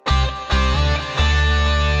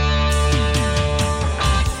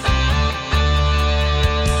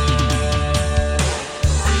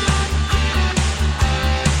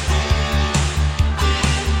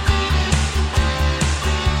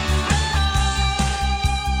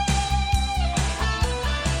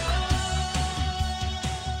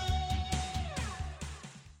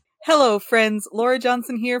Hello, friends. Laura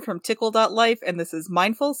Johnson here from Tickle.life, and this is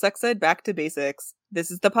Mindful Sex Ed Back to Basics. This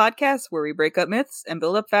is the podcast where we break up myths and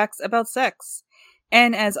build up facts about sex.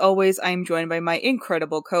 And as always, I am joined by my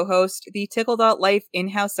incredible co-host, the Tickle.life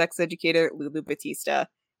in-house sex educator, Lulu Batista.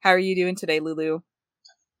 How are you doing today, Lulu?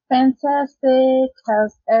 Fantastic.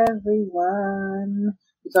 How's everyone?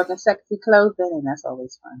 We're talking sexy clothing, and that's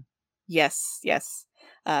always fun. Yes.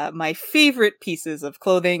 My favorite pieces of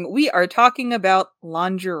clothing. We are talking about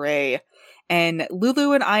lingerie. And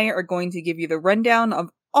Lulu and I are going to give you the rundown of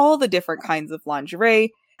all the different kinds of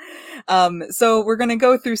lingerie. So we're going to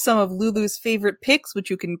go through some of Lulu's favorite picks, which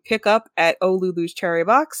you can pick up at Oh Lulu's Cherry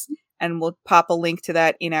Box, and we'll pop a link to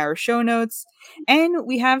that in our show notes. And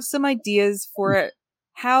we have some ideas for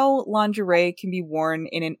how lingerie can be worn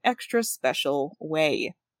in an extra special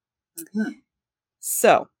way. Mm-hmm.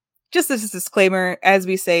 So, just as a disclaimer, as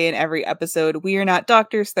we say in every episode, we are not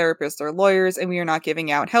doctors, therapists, or lawyers, and we are not giving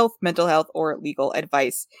out health, mental health, or legal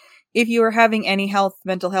advice. If you are having any health,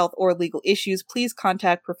 mental health, or legal issues, please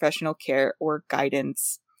contact professional care or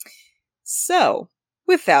guidance. So,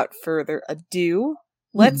 without further ado,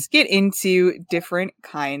 let's get into different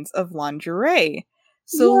kinds of lingerie.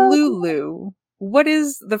 So, Yeah. Lulu, what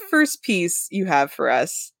is the first piece you have for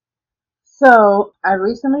us? So, I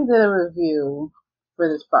recently did a review for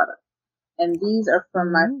this product, and these are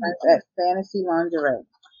from my friends at Fantasy Lingerie.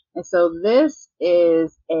 And so this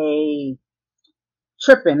is a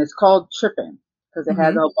trippin'. It's called trippin' because it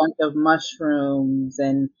has a bunch of mushrooms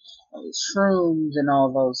and shrooms and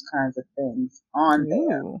all those kinds of things on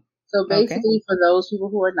there. So basically, for those people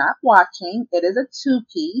who are not watching, it is a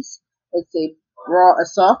two-piece. It's a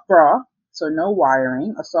soft bra, so no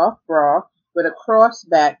wiring, a soft bra with a cross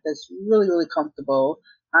back that's really, really comfortable.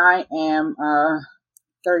 I am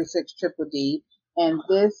 36 triple D, and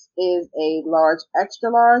this is a large,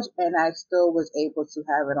 extra large, and I still was able to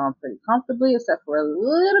have it on pretty comfortably, except for a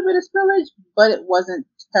little bit of spillage, but it wasn't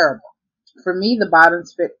terrible. For me, the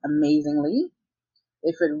bottoms fit amazingly.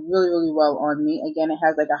 They fit really, really well on me. Again, it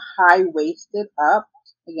has like a high-waisted up.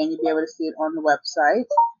 Again, you'll be able to see it on the website.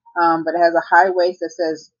 But it has a high waist that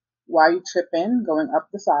says, "Why you tripping?" going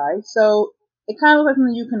up the side. So it kind of looks like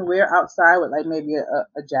something you can wear outside with like maybe a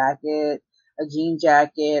jacket, a jean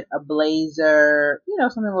jacket, a blazer,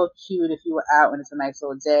 something a little cute if you were out and it's a nice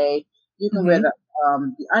little day. You can wear the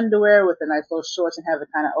underwear with the nice little shorts and have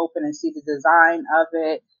it kind of open and see the design of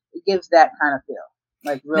it. It gives that kind of feel.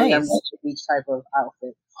 Like really, I'm going to beach type of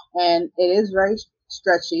outfit. And it is very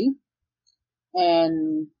stretchy,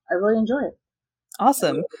 and I really enjoy it.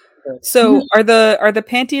 Awesome. So are the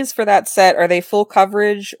panties for that set, are they full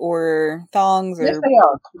coverage or thongs? Or... Yes, they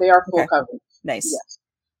are. They are full coverage. Nice. Yes.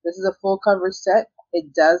 This is a full coverage set.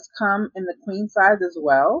 It does come in the queen size as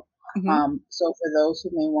well. So for those who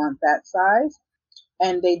may want that size.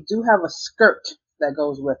 And they do have a skirt that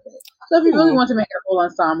goes with it. So if you really want to make a full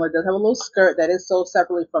ensemble, it does have a little skirt that is sold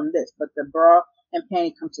separately from this, but the bra and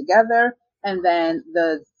panty come together, and then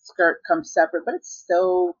the skirt comes separate, but it's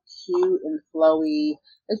so cute and flowy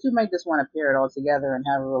that you might just want to pair it all together and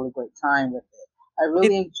have a really great time with it. I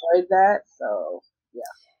really enjoyed that, so yeah.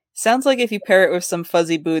 Sounds like if you pair it with some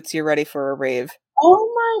fuzzy boots, you're ready for a rave. Oh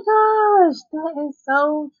my gosh, that is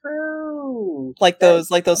so true. Like those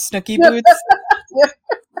Snooki boots.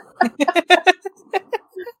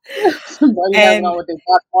 Somebody having on with their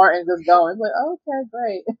black part and just going, like, okay,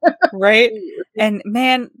 great. Right? And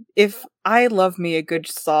man, if I love me a good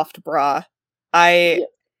soft bra, with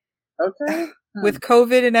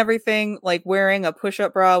COVID and everything, like wearing a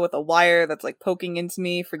push-up bra with a wire that's like poking into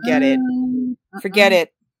me, forget it. Forget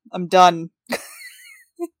it. I'm done.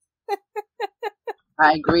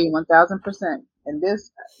 I agree 1000%. And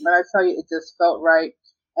this, when I tell you, it just felt right.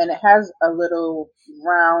 And it has a little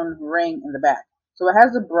round ring in the back. So it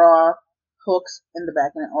has the bra hooks in the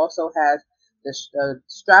back, and it also has the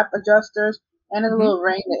strap adjusters, and a little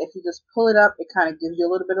ring that if you just pull it up, it kind of gives you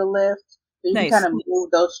a little bit of lift. So you can kind of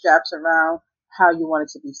move those straps around how you want it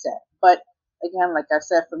to be set. But again, like I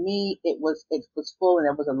said, for me, it was full, and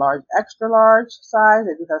it was a large, extra large size.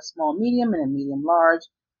 They do have small, medium, and a medium large,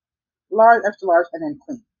 extra large, and then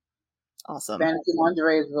queen. Awesome. Fantasy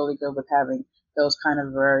Lingerie is really good with having those kind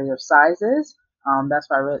of variety of sizes. That's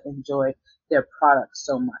why I really enjoy their products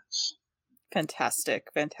so much.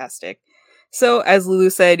 Fantastic. So, as Lulu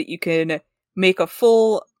said, you can make a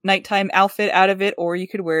full nighttime outfit out of it, or you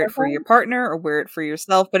could wear it for your partner or wear it for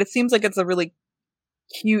yourself, but it seems like it's a really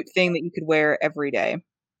cute thing that you could wear every day.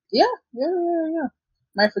 Yeah.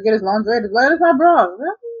 Might forget his lingerie. Where's my bra?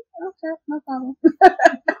 Really? Okay, no problem.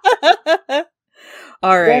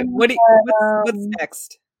 All right. What's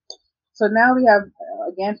next? So now we have,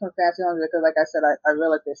 again from Fancy Lingerie, because like I said, I really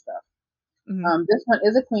like this stuff. Mhm. This one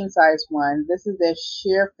is a queen size one. This is their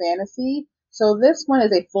sheer fantasy. So this one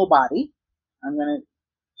is a full body. I'm gonna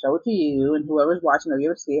show it to you and whoever's watching, if you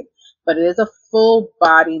ever see it. But it is a full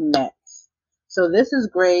body net. So this is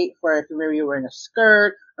great for if maybe you're wearing a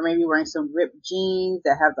skirt or maybe you're wearing some ripped jeans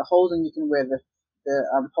that have the holes and you can wear the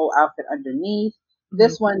whole outfit underneath. Mhm.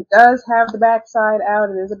 This one does have the backside out.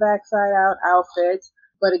 It is a backside out outfit.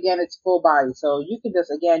 But again, it's full body. So you can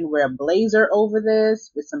just, again, wear a blazer over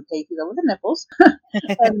this with some pasties over the nipples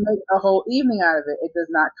and make a whole evening out of it. It does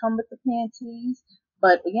not come with the panties.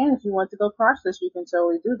 But again, if you want to go crotchless, you can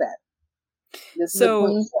totally do that. This is a So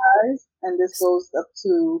queen size, and this goes up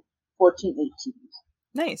to 14, 18.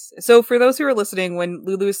 nice. So for those who are listening, when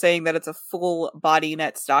Lulu is saying that it's a full body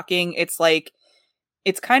net stocking, it's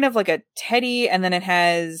kind of like a teddy, and then it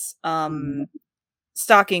has Mm-hmm.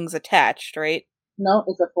 stockings attached, right? No,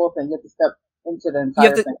 it's a full thing. You have to step into the You have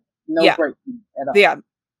entire to, thing. No yeah, break at all. yeah.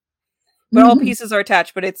 But all pieces are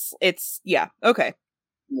attached. But it's yeah, okay,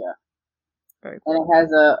 Yeah. very And cool. it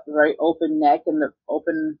has a very open neck and the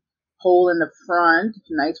open hole in the front.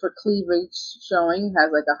 Nice for cleavage showing. It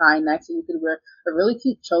has like a high neck, so you could wear a really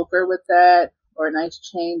cute choker with that, or a nice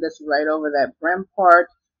chain that's right over that brim part.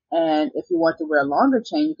 And if you want to wear a longer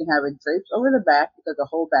chain, you can have it draped over the back because the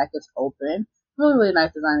whole back is open. Really, really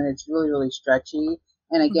nice design, and it's really, really stretchy.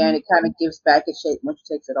 And again, Hmm. it kind of gives back its shape once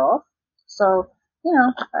you takes it off. So,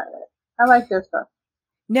 I like their stuff.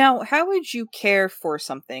 Now, how would you care for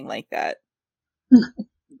something like that?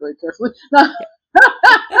 Very carefully. No.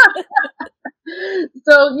 Yeah.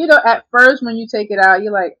 So, at first when you take it out,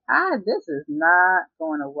 you're like, this is not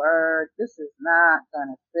going to work. This is not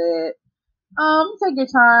going to fit. Take your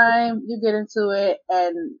time. You get into it.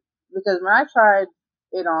 And because when I tried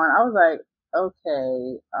it on, I was like,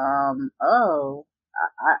 okay,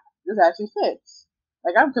 this actually fits.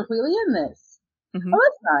 Like, I'm completely in this. Hmm. Oh,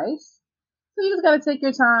 that's nice. So you just got to take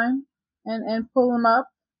your time and pull them up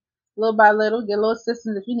little by little, get a little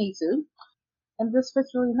assistance if you need to. And this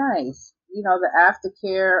fits really nice. The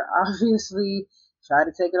aftercare, obviously, try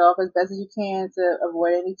to take it off as best as you can to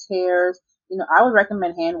avoid any tears. I would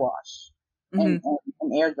recommend hand wash Hmm.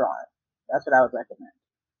 and air drying. That's what I would recommend.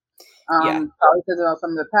 Yeah, Probably because of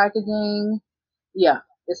some of the packaging. Yeah,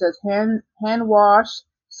 it says hand wash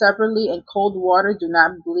separately in cold water. Do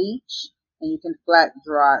not bleach, and you can flat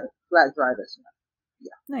dry this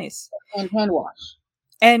one. nice. Yeah, and hand wash.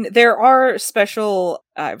 And there are special,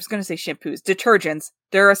 I was going to say shampoos, detergents.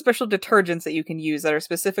 There are special detergents that you can use that are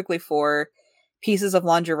specifically for pieces of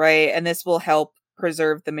lingerie, and this will help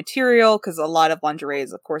preserve the material because a lot of lingerie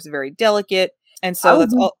is, of course, very delicate. And I so would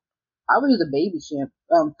that's use all. I would use a baby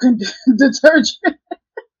shampoo detergent.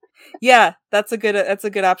 Yeah, that's a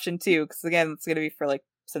good option too because again, it's going to be for like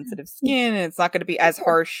sensitive skin and it's not going to be as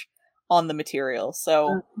harsh on the material.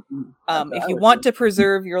 So, That's what if I you would want do. to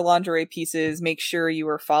preserve your lingerie pieces, make sure you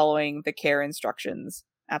are following the care instructions.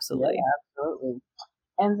 Yeah, Absolutely. absolutely.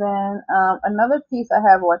 And then another piece I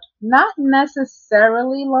have on, not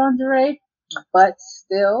necessarily lingerie, but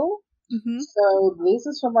still. Hmm. So this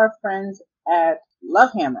is from our friends at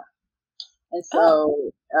Love Hammer. And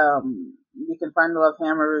Oh. so you can find the Love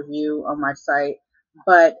Hammer review on my site.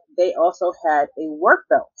 But they also had a work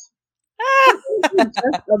belt. So if you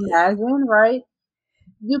just imagine, right?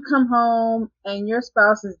 You come home and your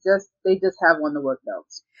spouse they just have one of the work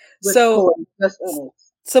belts with so toys just in it.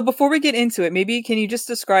 So before we get into it, maybe can you just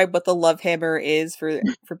describe what the Love Hammer is for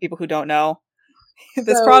people who don't know?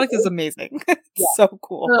 This So product is amazing. yeah, It's so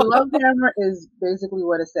cool. so the love hammer is basically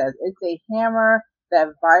what it says. It's a hammer that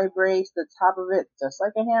vibrates. The top of it, just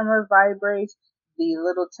like a hammer, vibrates. The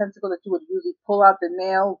little tentacle that you would usually pull out the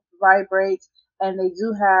nail vibrates. And they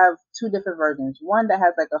do have two different versions. One that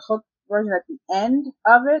has like a hook version at the end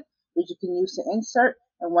of it, which you can use to insert,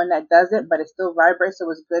 and one that doesn't, but it still vibrates, so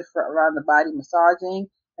it's good for around the body massaging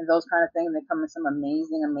and those kind of things. They come in some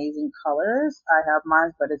amazing, amazing colors. I have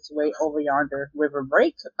mine, but it's way over yonder river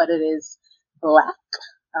break, but it is black.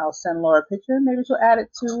 I'll send Laura a picture. Maybe she'll add it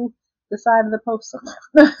to the side of the post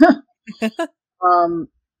somewhere. um,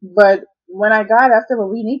 but when I got it, I said, "Well,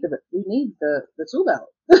 we need the tool belt.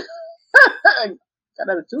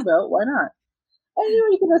 Got a tool belt. Why not?" And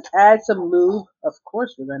you can just add some lube. Of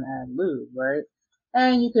course, we're gonna add lube, right?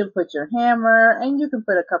 And you can put your hammer, and you can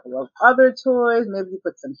put a couple of other toys. Maybe you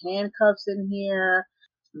put some handcuffs in here.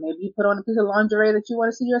 Maybe you put on a piece of lingerie that you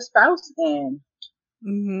want to see your spouse in.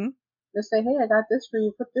 Hmm. Just say, hey, I got this for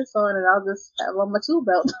you. Put this on, and I'll just have on my tool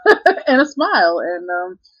belt and a smile. And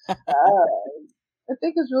I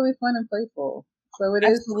think it's really fun and playful. So it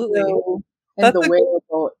is Absolutely. still in That's the a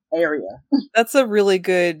wearable area. that's a really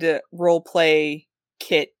good role play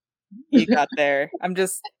kit you got there. I'm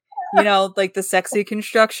just, like the sexy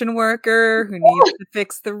construction worker who needs to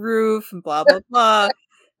fix the roof and blah, blah, blah.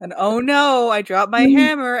 And oh no, I dropped my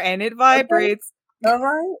hammer and it Okay, vibrates. all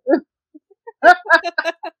right.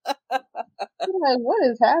 You're like, what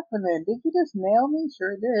is happening? Did you just nail me?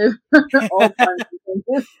 Sure did. All puns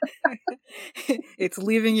intended. It's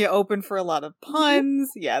leaving you open for a lot of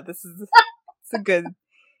puns. Yeah, it's a good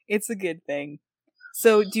it's a good thing.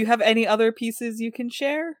 So, do you have any other pieces you can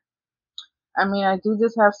share? I mean, I do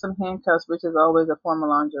just have some handcuffs, which is always a form of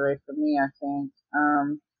lingerie for me, I think.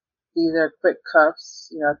 These are quick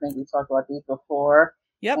cuffs. I think we talked about these before.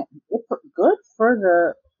 Yep. And it's good for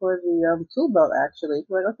the tool belt actually.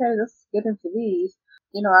 Like, okay, let's get into these.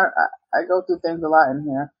 I go through things a lot in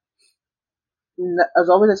here. There's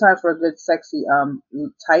always a time for a good sexy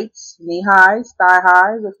tights, knee highs, thigh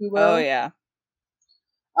highs, if you Oh will. yeah.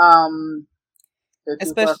 Um, they're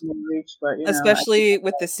too far Especially for me to reach, but I keep especially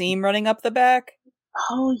with the seam running up the back.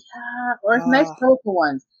 Oh yeah, or it's nice Ah. colorful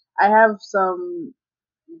ones. I have some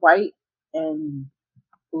white and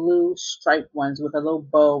blue striped ones with a little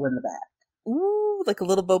bow in the back. Ooh, like a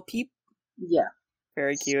little Bo Peep. Yeah.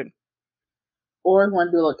 Very cute. Or if you want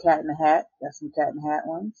to do a little cat in the hat, got some cat in the hat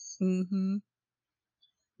ones. Mm-hmm.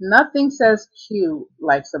 Nothing says cute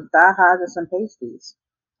like some thigh highs and some pasties.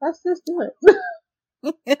 Let's just do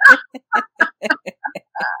it.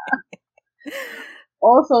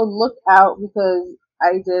 Also, look out because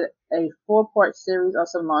I did a 4-part series of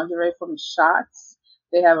some lingerie from Shots.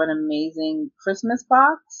 They have an amazing Christmas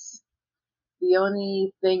box. The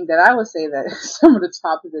only thing that I would say that some of the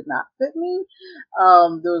tops did not fit me.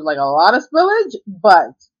 There was like a lot of spillage,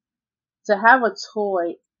 but to have a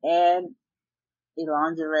toy and a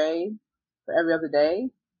lingerie for every other day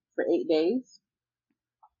for 8 days,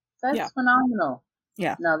 Yeah. that's phenomenal.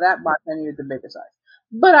 Yeah. Now that box I needed the bigger size.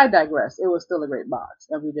 But I digress. It was still a great box,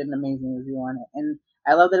 and we did an amazing review on it. And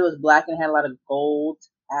I love that it was black and had a lot of gold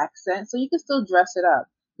accents, so you can still dress it up.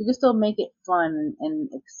 You can still make it fun and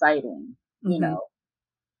exciting. Mm-hmm.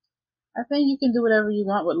 I think you can do whatever you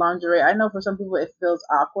want with lingerie. I know for some people it feels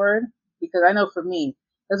awkward because I know for me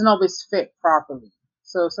it doesn't always fit properly.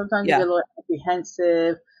 So sometimes you get Yeah. a little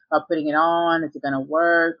apprehensive about putting it on. Is it gonna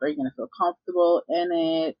work? Are you gonna feel comfortable in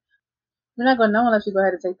it? You're not gonna know unless you go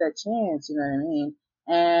ahead and take that chance. You know what I mean?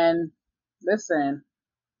 And listen,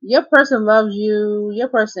 your person loves you. Your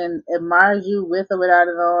person admires you with or without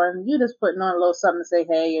it on. You just putting on a little something to say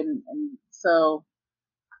hey, and so.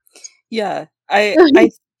 Yeah.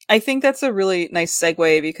 I think that's a really nice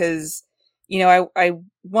segue because I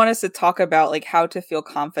want us to talk about like how to feel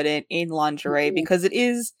confident in lingerie because it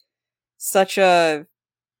is such a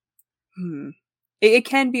it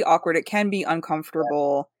can be awkward, it can be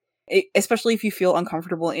uncomfortable, especially if you feel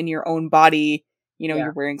uncomfortable in your own body. Yeah.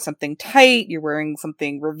 You're wearing something tight, you're wearing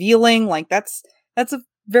something revealing, like that's a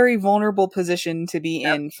very vulnerable position to be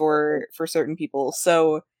in for certain people.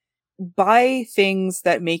 So buy things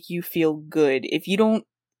that make you feel good. If you don't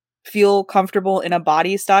feel comfortable in a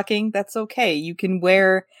body stocking, that's okay. You can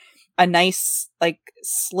wear a nice like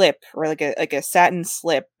slip or like a satin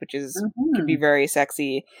slip, which is can be Mm-hmm. very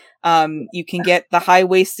sexy. You can get the high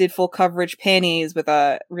waisted full coverage panties with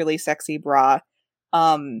a really sexy bra.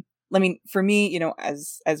 I mean, for me,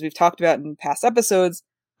 as we've talked about in past episodes,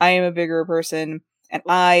 I am a bigger person and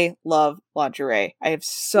I love lingerie. I have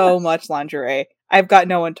so Yes, much lingerie. I've got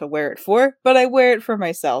no one to wear it for, but I wear it for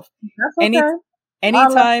myself. that's Any okay. A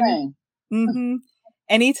lot less anytime pain. mhm.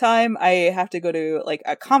 Anytime I have to go to like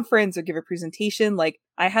a conference or give a presentation, like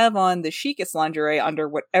I have on the chicest lingerie under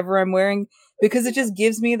whatever I'm wearing because it just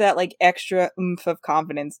gives me that like extra oomph of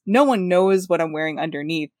confidence. No one knows what I'm wearing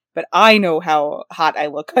underneath, but I know how hot I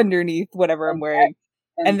look underneath whatever I'm And that, wearing.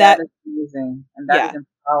 and And that that is amazing. And that is yeah,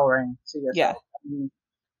 empowering to yeah. yourself. I mean,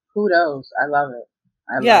 kudos. I love it.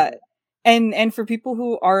 I love Yeah. it. And for people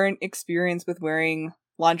who aren't experienced with wearing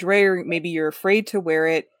lingerie or maybe you're afraid to wear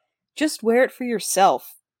it, just wear it for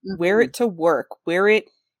yourself. Wear Mm-hmm. it to work. Wear it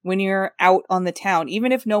when you're out on the town.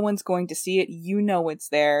 Even if no one's going to see it, you know it's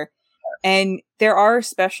there. And there are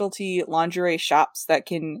specialty lingerie shops that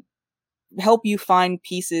can help you find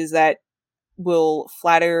pieces that will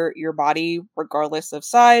flatter your body regardless of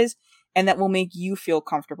size and that will make you feel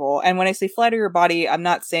comfortable. And when I say flatter your body, I'm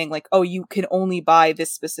not saying like, oh, you can only buy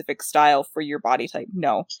this specific style for your body type.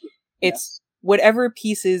 No. It's Yes. whatever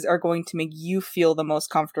pieces are going to make you feel the most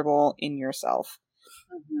comfortable in yourself.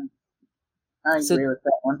 Mm-hmm. I So agree with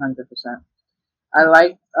that 100%. I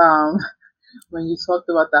like when you talked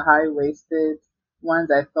about the high waisted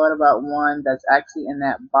ones. I thought about one that's actually in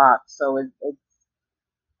that box. So it's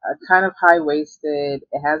kind of high waisted.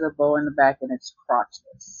 It has a bow in the back and it's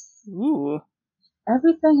crotchless. ooh.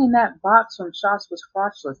 Everything in that box from Shots was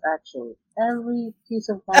crotchless, actually. Every piece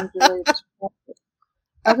of lingerie was crotchless.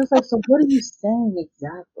 I was just like, so what are you saying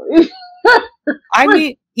exactly? I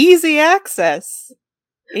mean, easy access.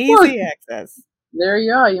 Well, Easy access. there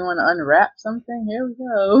you are. You want to unwrap something? Here we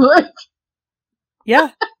go.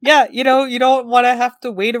 Yeah. Yeah. You don't want to have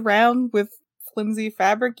to wait around with flimsy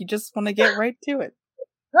fabric. You just want to get right to it.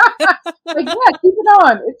 Like, yeah, keep it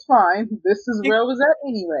on. It's fine. This is where I was at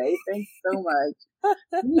anyway. Thanks so much.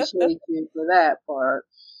 Appreciate you for that part.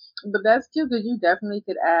 But that's cute because you definitely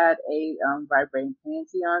could add a vibrating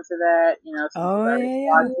panty onto that, since it's Oh, already yeah, yeah.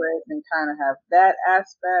 quadrants and kind of have that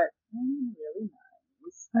aspect. Really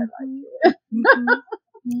nice. I Hmm. like it.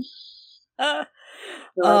 Hmm. Uh,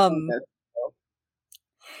 So I think um, that's cool.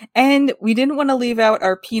 and we didn't want to leave out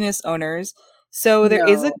our penis owners. So No.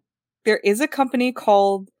 there is a company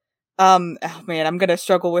called oh man, I'm gonna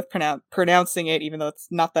struggle with pronouncing it, even though it's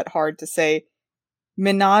not that hard to say.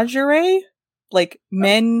 Menagerie, like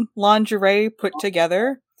men lingerie put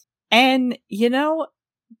together, and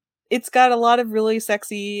it's got a lot of really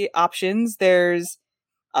sexy options. There's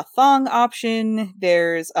a thong option,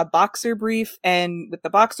 there's a boxer brief, and with the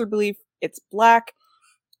boxer brief, it's black.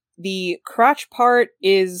 The crotch part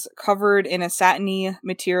is covered in a satiny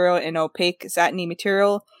material, an opaque satiny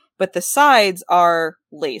material, but the sides are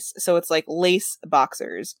lace. So it's like lace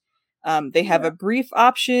boxers. They have Yeah. a brief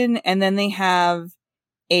option, and then they have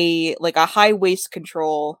a high waist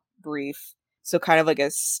control brief. So kind of like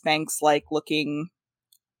a Spanx like looking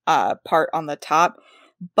part on the top.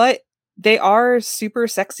 But they are super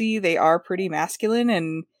sexy. They are pretty masculine,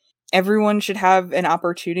 and everyone should have an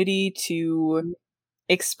opportunity to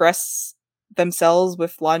express themselves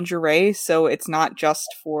with lingerie. So it's not just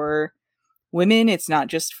for women, it's not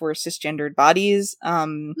just for cisgendered bodies.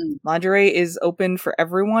 Mm. Lingerie is open for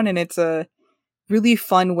everyone, and it's a really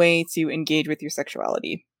fun way to engage with your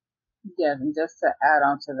sexuality. Yes, and just to add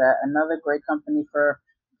on to that, another great company for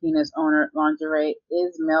penis owner lingerie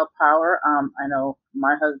is Male Power. I know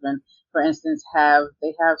my husband, for instance,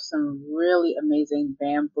 they have some really amazing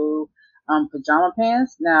bamboo pajama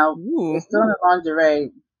pants. Now they're Ooh. still in the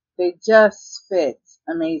lingerie. They just fit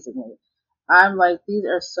amazingly. I'm like, these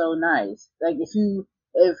are so nice. Like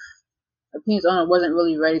if a penis owner wasn't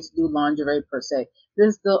really ready to do lingerie per se. This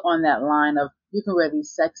is still on that line of you can wear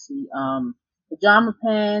these sexy pajama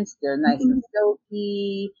pants. They're nice and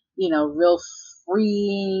silky, real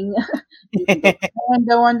freeing. You can go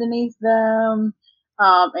commando underneath them.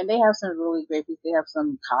 And they have some really great pieces. They have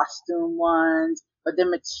some costume ones, but the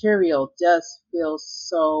material just feels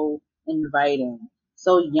so inviting,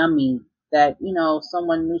 so yummy that,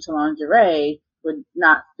 someone new to lingerie would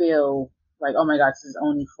not feel like, oh my God, this is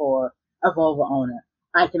only for a Volvo owner.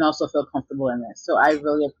 I can also feel comfortable in this. So I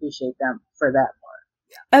really appreciate them for that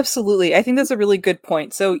Absolutely. I think that's a really good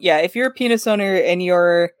point. So, yeah, if you're a penis owner and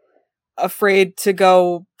you're afraid to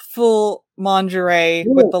go full lingerie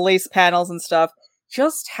with part. the lace panels and stuff,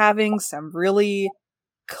 just having some really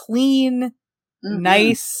clean, Mm-hmm.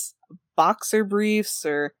 nice boxer briefs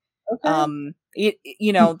or Okay.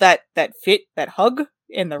 that fit, that hug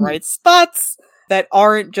in the right spots, that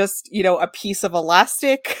aren't just a piece of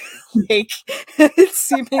elastic like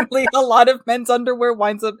seemingly a lot of men's underwear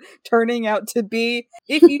winds up turning out to be.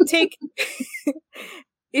 If you take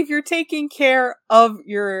if you're taking care of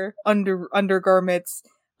your undergarments,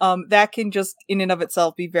 that can just in and of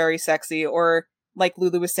itself be very sexy. Or like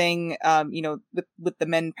Lulu was saying, with the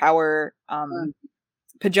men power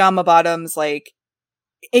pajama bottoms, like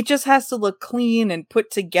it just has to look clean and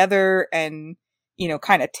put together and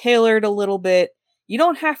kind of tailored a little bit. You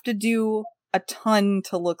don't have to do a ton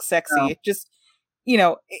to look sexy. No. It just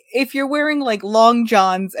if you're wearing like long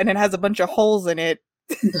johns and it has a bunch of holes in it,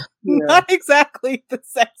 Yeah. not exactly the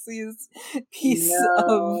sexiest piece of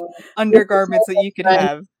No. It's the undergarments that you could same thing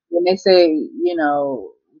have. when they say,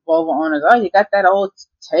 Volvo owners, oh, you got that old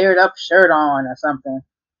teared up shirt on or something.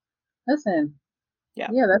 Listen, Yeah,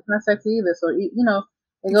 yeah, that's not sexy either. So, it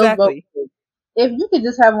goes both exactly. ways. If you could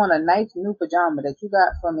just have on a nice new pajama that you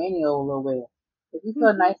got from any old little wear, if you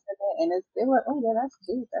feel Hmm. nice in it, and they're like, oh yeah, that's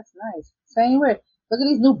cute, that's nice. Same way. Look at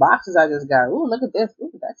these new boxes I just got. Ooh, look at this.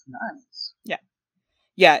 Ooh, that's nice. Yeah.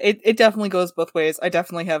 Yeah, it definitely goes both ways. I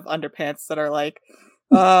definitely have underpants that are like,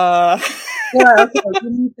 uh, You're like, okay, we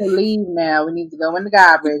need to leave now. We need to go in the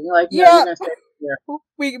garbage. You're like, no, you're yeah, gonna stay here.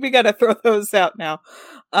 we gotta throw those out now,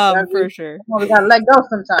 for sure. We gotta let go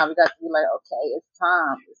sometime. We got to be like, okay, it's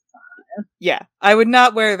time. It's time. Yeah, I would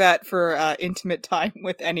not wear that for intimate time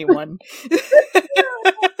with anyone.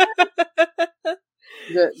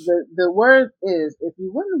 The word is, if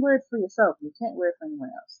you wouldn't wear it for yourself, you can't wear it for anyone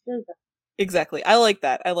else. There you go. Exactly. I like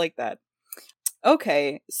that. I like that.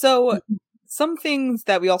 Okay, so some things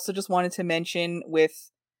that we also just wanted to mention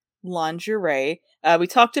with lingerie. We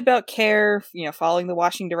talked about care, following the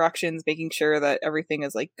washing directions, making sure that everything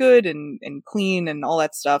is like good and clean and all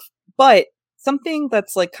that stuff. But something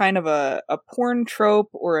that's like kind of a porn trope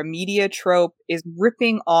or a media trope is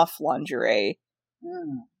ripping off lingerie.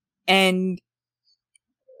 Mm. And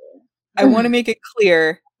I want to make it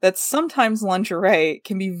clear that sometimes lingerie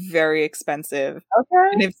can be very expensive. Okay.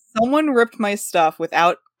 And if someone ripped my stuff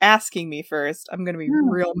without asking me first, I'm going to be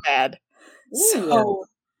Mm. real mad. Ooh, yeah.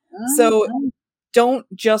 So Mm-hmm. don't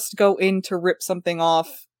just go in to rip something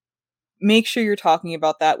off. Make sure you're talking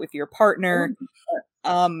about that with your partner.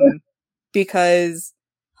 Because,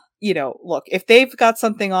 look, if they've got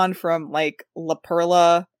something on from like La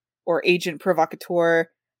Perla or Agent Provocateur,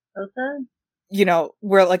 Okay.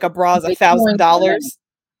 where like a bra is They coins on that. $1,000.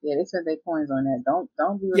 Yeah, they said they coins on that. Don't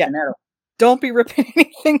be Yeah. ripping that off. Don't be ripping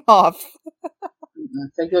anything off.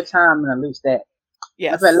 Take your time and unleash that.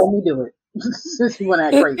 Yes. In fact, let me do it. Since you want to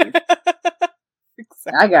act crazy.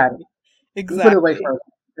 Exactly. I got it. Exactly. You put it away first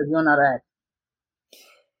because you don't know how to act.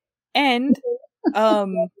 And,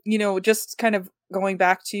 just kind of going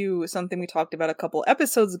back to something we talked about a couple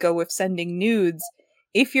episodes ago with sending nudes.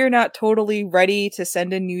 If you're not totally ready to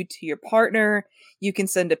send a nude to your partner, you can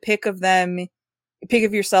send a pic of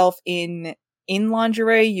yourself in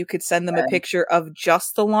lingerie. You could send them a picture of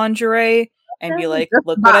just the lingerie and be like,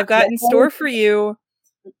 look what I've got in store for you.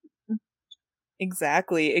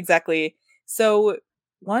 Exactly. So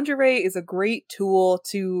lingerie is a great tool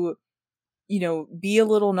to, be a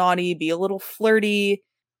little naughty, be a little flirty,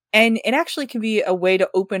 and it actually can be a way to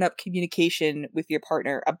open up communication with your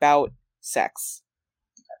partner about sex.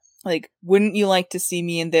 Like, wouldn't you like to see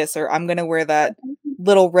me in this? Or I'm gonna wear that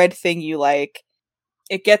little red thing you like.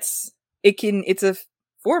 It's a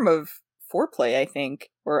form of foreplay, I think,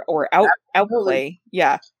 or outplay.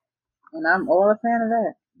 Yeah. And I'm all a fan of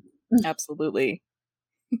that. Absolutely.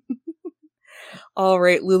 All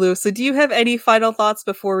right, Lulu. So do you have any final thoughts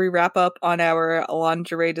before we wrap up on our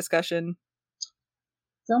lingerie discussion?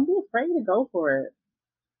 Don't be afraid to go for it.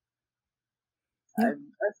 Yeah.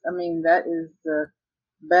 That is the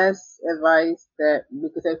best advice that we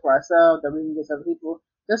could take for ourselves, that we can give to other people.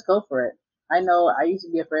 Just go for it. I know I used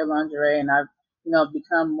to be afraid of lingerie, and I've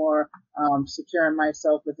become more secure in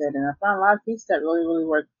myself with it, and I found a lot of pieces that really, really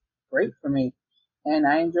work great for me, and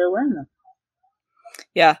I enjoy wearing them.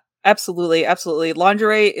 Yeah, absolutely.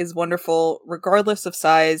 Lingerie is wonderful, regardless of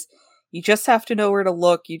size. You just have to know where to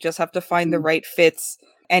look. You just have to find the right fits.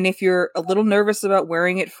 And if you're a little nervous about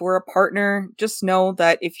wearing it for a partner, just know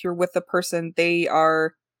that if you're with a person, they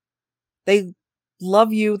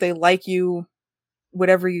love you, they like you,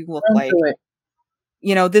 whatever you look like.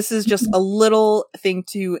 This is just a little thing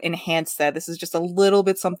to enhance that. This is just a little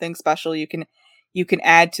bit something special you can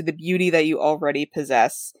add to the beauty that you already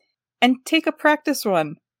possess. And take a practice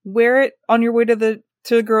run. Wear it on your way to the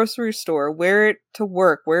grocery store. Wear it to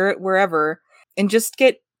work. Wear it wherever, and just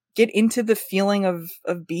get into the feeling of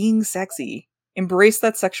being sexy. Embrace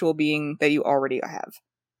that sexual being that you already have.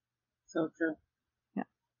 So true. Yeah.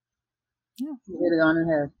 You hit it on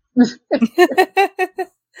the head.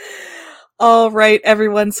 All right,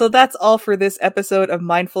 everyone. So that's all for this episode of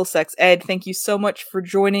Mindful Sex Ed. Thank you so much for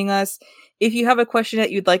joining us. If you have a question that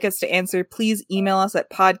you'd like us to answer, please email us at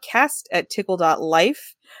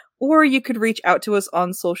podcast@tickle.life, or you could reach out to us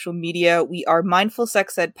on social media. We are Mindful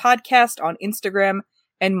Sex Ed Podcast on Instagram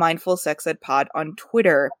and Mindful Sex Ed Pod on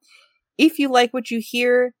Twitter. If you like what you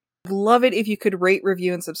hear, I'd love it if you could rate,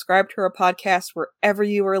 review, and subscribe to our podcast wherever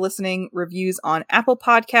you are listening. Reviews on Apple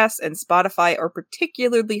Podcasts and Spotify are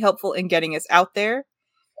particularly helpful in getting us out there.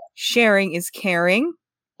 Sharing is caring.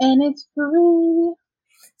 And it's free.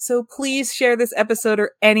 So please share this episode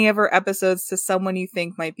or any of our episodes to someone you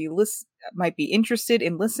think might be interested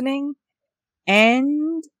in listening.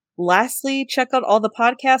 And lastly, check out all the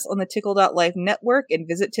podcasts on the Tickle.life network and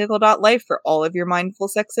visit Tickle.life for all of your mindful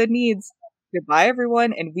sex ed needs. Goodbye,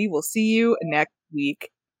 everyone, and we will see you next week.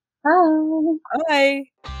 Bye. Bye.